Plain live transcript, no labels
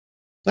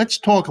Let's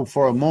talk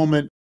for a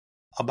moment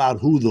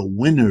about who the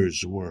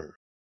winners were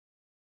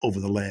over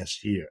the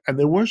last year. And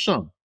there were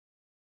some.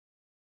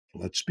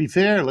 Let's be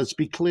fair, let's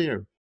be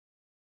clear.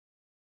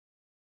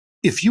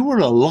 If you were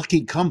a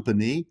lucky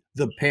company,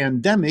 the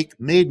pandemic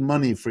made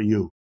money for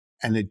you,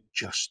 and it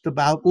just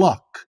about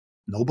luck.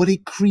 Nobody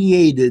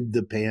created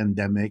the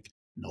pandemic.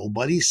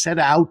 Nobody set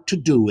out to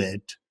do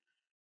it,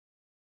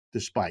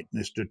 despite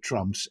Mr.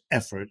 Trump's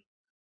effort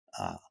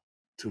uh,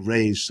 to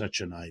raise such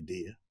an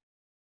idea.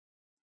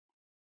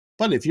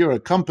 But if you're a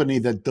company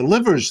that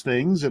delivers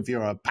things, if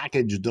you're a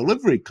package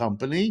delivery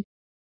company,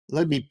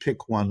 let me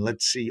pick one.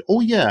 Let's see. Oh,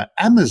 yeah,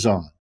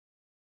 Amazon.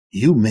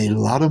 You made a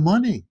lot of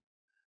money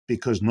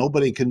because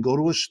nobody can go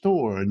to a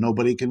store and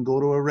nobody can go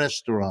to a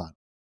restaurant.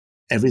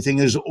 Everything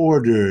is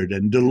ordered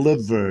and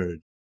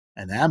delivered.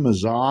 And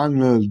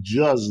Amazon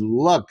just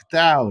lucked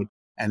out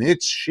and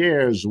its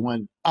shares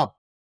went up.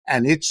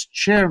 And its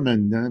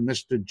chairman,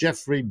 Mr.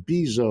 Jeffrey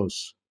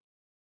Bezos,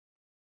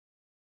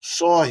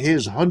 saw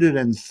his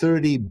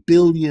 $130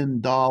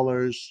 billion.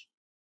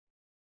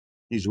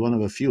 He's one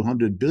of a few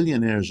hundred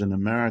billionaires in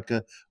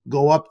America,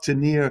 go up to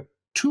near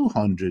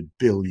 $200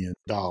 billion.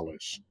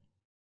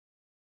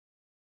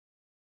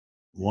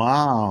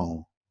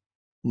 Wow,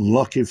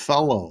 lucky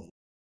fellow.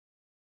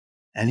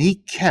 And he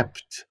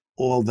kept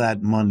all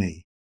that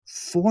money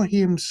for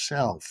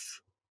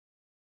himself.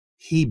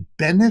 He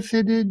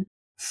benefited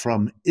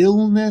from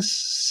illness,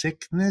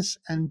 sickness,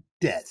 and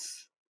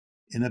death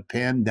in a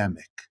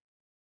pandemic.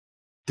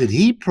 Did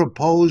he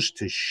propose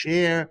to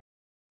share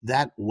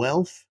that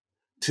wealth?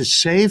 To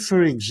say,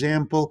 for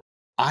example,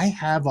 I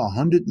have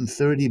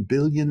 $130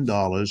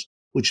 billion,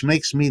 which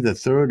makes me the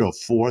third or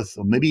fourth,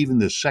 or maybe even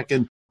the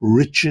second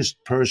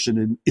richest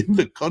person in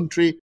the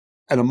country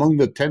and among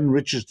the 10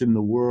 richest in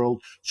the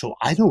world. So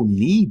I don't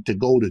need to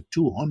go to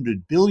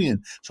 200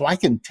 billion. So I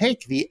can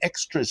take the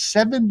extra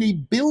 70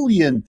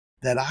 billion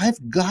that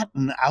I've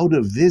gotten out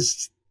of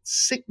this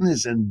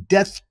sickness and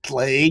death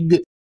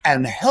plague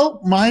and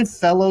help my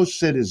fellow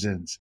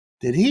citizens.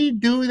 Did he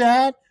do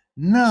that?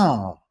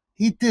 No,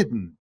 he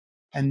didn't.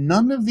 And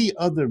none of the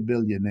other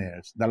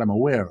billionaires that I'm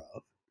aware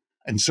of,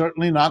 and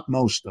certainly not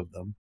most of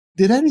them,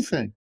 did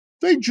anything.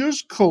 They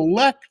just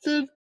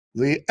collected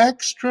the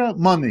extra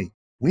money.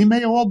 We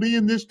may all be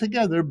in this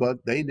together,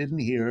 but they didn't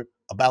hear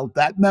about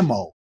that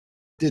memo,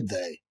 did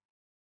they?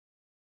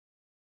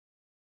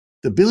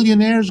 The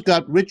billionaires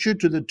got richer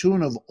to the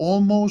tune of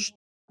almost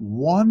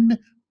 $1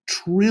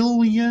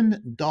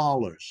 trillion,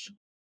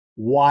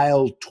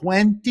 while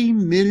 20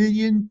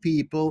 million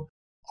people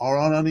are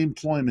on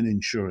unemployment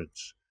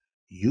insurance,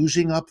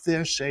 using up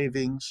their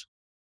savings,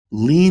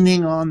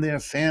 leaning on their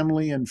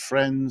family and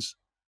friends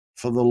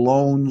for the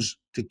loans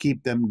to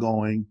keep them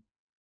going,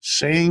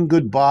 saying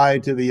goodbye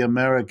to the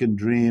American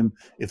dream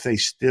if they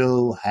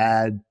still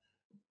had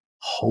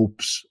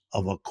hopes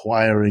of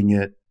acquiring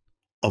it,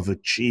 of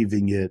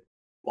achieving it.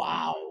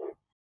 Wow.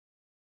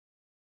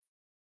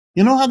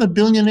 You know how the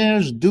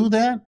billionaires do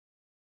that?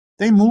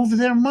 They move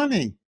their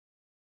money.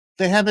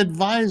 They have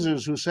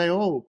advisors who say,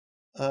 oh,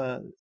 uh,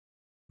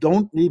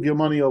 don't leave your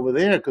money over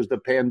there because the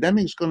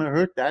pandemic's going to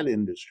hurt that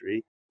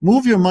industry.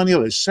 Move your money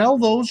over, sell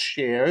those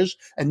shares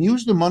and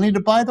use the money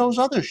to buy those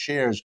other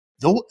shares.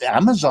 Though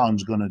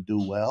Amazon's going to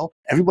do well,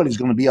 everybody's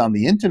going to be on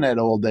the internet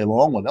all day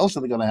long. What else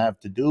are they going to have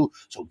to do?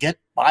 So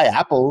buy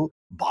Apple,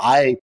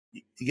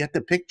 you get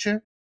the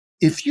picture?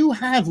 If you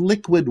have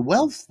liquid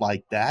wealth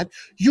like that,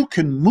 you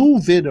can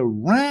move it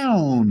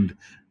around.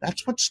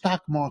 That's what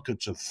stock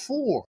markets are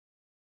for.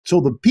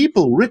 So the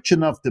people rich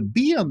enough to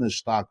be on the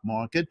stock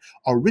market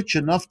are rich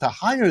enough to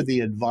hire the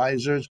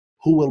advisors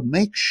who will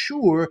make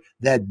sure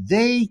that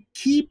they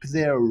keep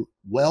their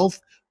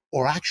wealth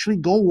or actually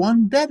go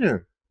one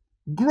better,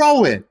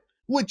 grow it,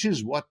 which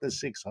is what the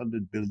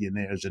 600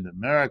 billionaires in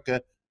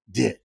America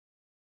did.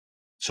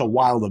 So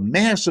while the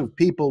mass of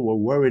people were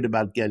worried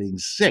about getting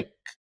sick,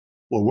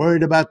 were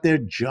worried about their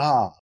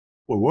job,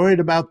 were worried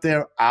about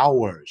their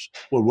hours,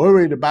 were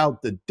worried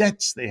about the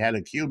debts they had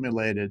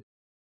accumulated,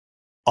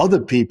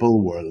 other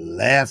people were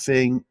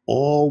laughing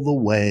all the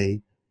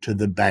way to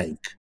the bank.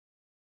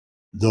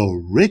 The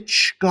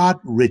rich got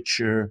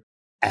richer,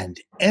 and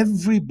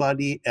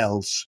everybody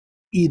else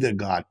either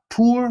got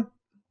poor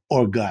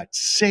or got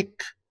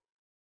sick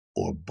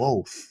or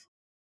both.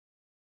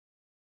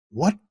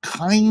 What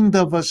kind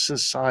of a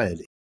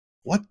society,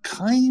 what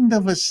kind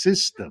of a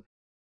system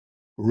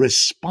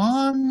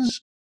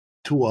responds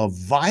to a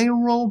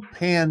viral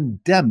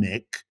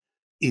pandemic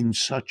in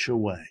such a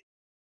way?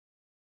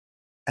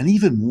 And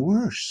even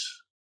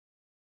worse,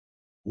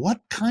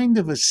 what kind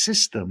of a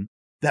system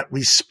that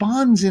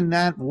responds in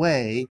that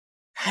way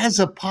has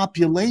a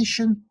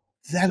population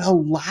that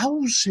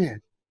allows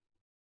it?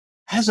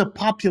 Has a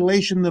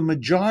population, the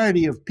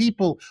majority of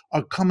people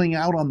are coming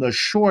out on the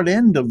short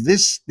end of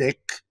this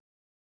stick,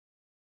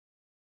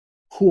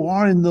 who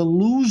are in the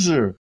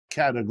loser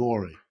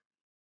category.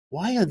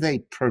 Why are they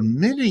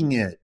permitting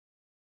it?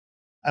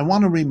 I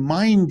want to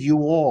remind you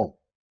all,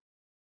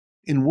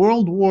 in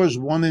World Wars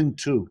I and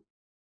II,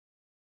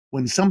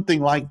 when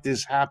something like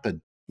this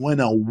happened, when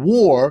a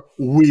war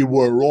we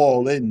were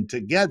all in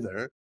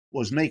together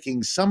was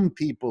making some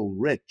people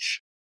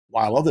rich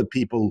while other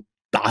people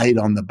died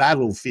on the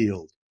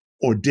battlefield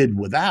or did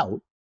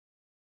without,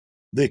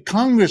 the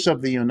Congress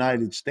of the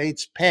United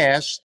States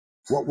passed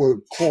what were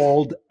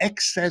called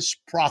excess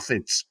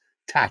profits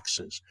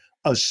taxes,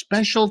 a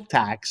special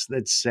tax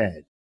that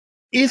said,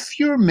 if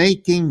you're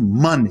making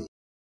money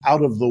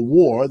out of the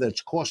war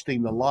that's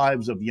costing the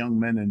lives of young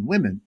men and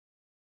women,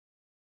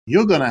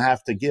 you're going to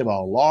have to give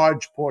a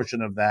large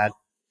portion of that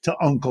to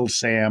Uncle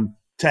Sam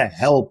to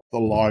help the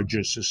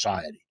larger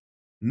society.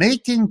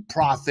 Making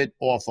profit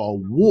off a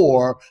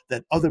war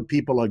that other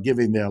people are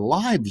giving their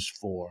lives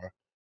for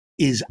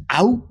is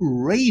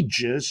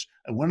outrageous,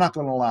 and we're not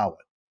going to allow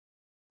it.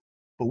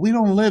 But we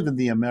don't live in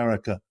the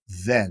America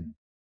then.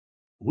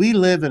 We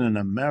live in an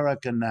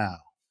America now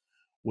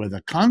where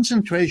the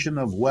concentration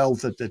of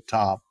wealth at the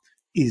top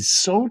is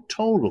so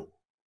total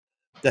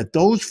that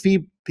those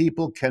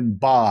people can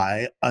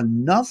buy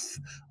enough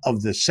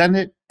of the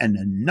Senate and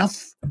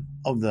enough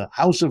of the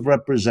House of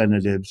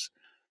Representatives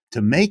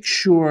to make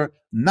sure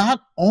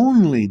not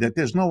only that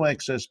there's no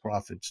excess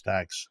profits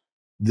tax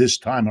this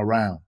time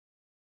around.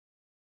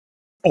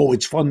 Oh,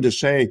 it's fun to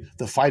say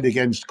the fight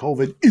against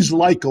COVID is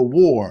like a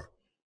war.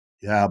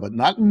 Yeah, but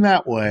not in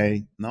that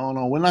way. No,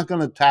 we're not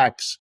going to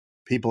tax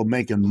people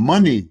making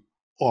money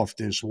off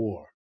this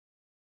war.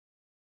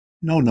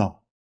 No,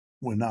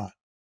 we're not.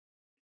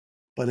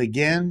 But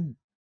again,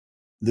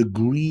 the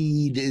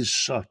greed is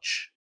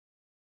such,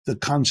 the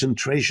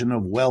concentration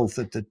of wealth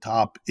at the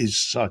top is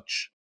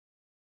such,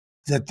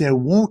 that there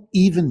won't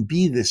even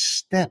be the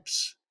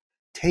steps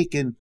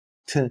taken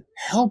to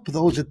help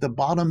those at the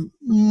bottom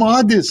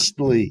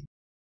modestly.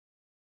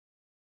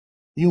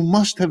 You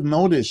must have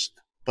noticed,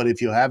 but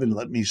if you haven't,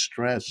 let me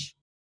stress,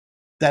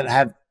 that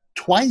have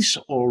twice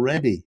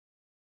already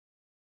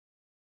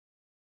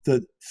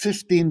the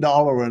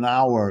 $15 an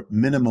hour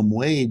minimum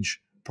wage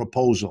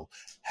proposal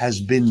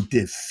has been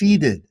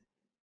defeated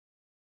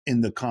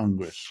in the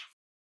Congress.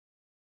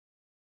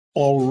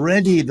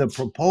 Already the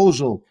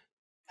proposal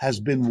has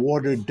been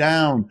watered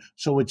down,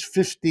 so it's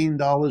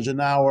 $15 an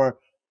hour,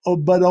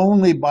 but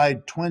only by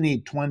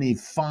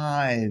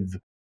 2025.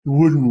 You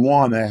wouldn't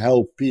want to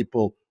help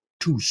people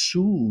too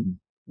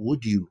soon,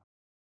 would you?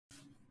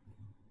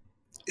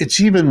 It's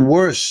even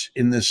worse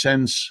in the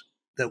sense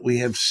that we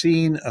have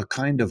seen a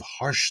kind of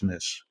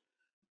harshness,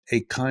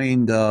 a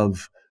kind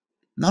of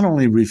not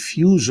only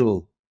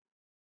refusal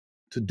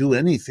to do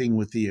anything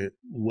with the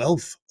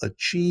wealth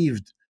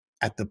achieved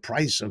at the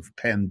price of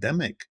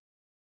pandemic,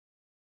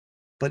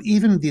 but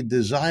even the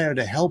desire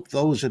to help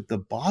those at the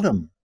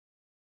bottom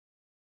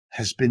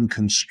has been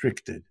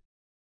constricted.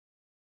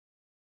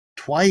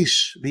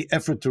 Twice the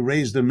effort to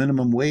raise the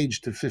minimum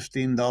wage to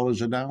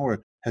 $15 an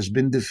hour has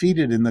been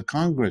defeated in the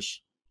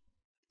Congress.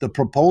 The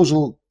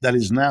proposal that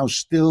is now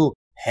still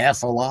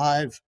half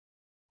alive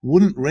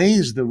wouldn't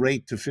raise the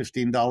rate to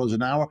 $15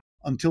 an hour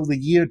until the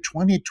year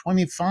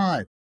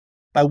 2025,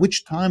 by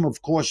which time,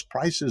 of course,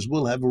 prices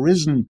will have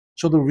risen.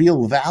 So the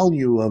real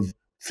value of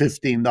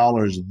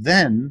 $15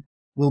 then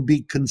will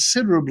be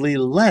considerably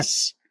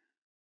less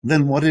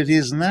than what it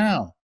is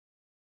now.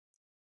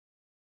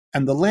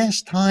 And the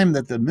last time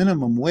that the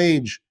minimum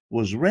wage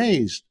was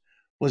raised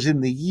was in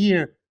the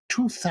year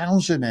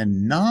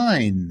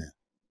 2009.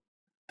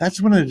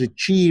 That's when it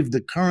achieved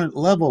the current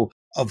level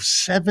of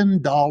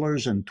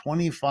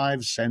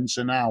 $7.25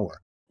 an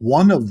hour,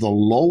 one of the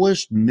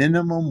lowest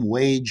minimum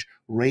wage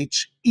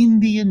rates in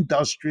the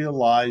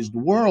industrialized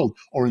world,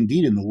 or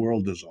indeed in the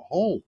world as a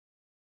whole.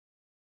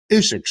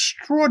 It's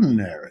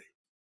extraordinary.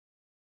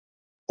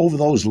 Over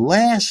those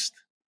last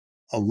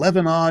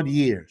 11 odd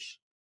years,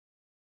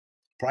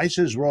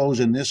 prices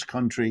rose in this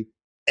country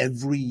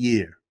every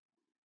year.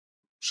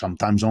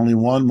 Sometimes only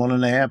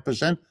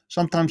 1.5%,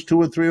 sometimes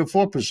 2 or 3 or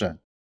 4%.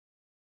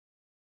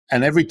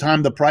 And every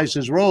time the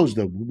prices rose,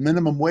 the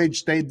minimum wage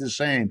stayed the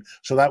same,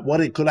 so that what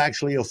it could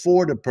actually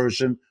afford a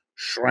person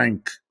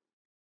shrank.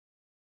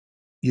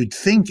 You'd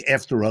think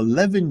after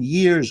 11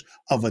 years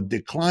of a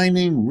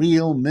declining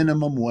real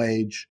minimum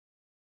wage,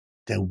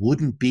 there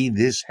wouldn't be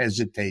this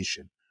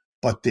hesitation,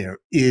 but there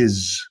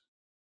is.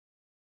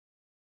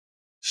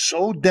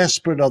 So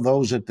desperate are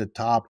those at the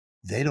top,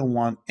 they don't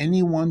want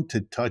anyone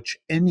to touch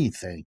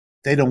anything.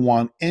 They don't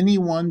want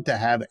anyone to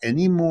have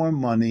any more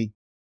money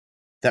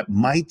that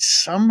might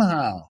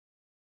somehow,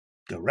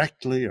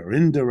 directly or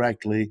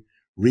indirectly,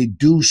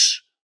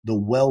 reduce the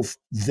wealth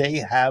they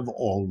have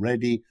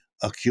already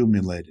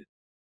accumulated.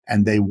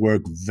 And they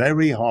work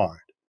very hard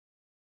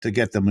to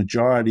get the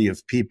majority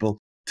of people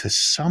to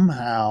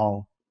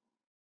somehow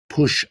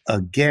push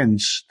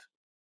against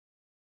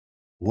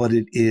what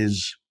it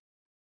is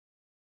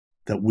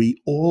that we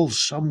all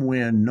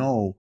somewhere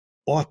know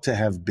ought to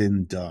have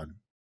been done.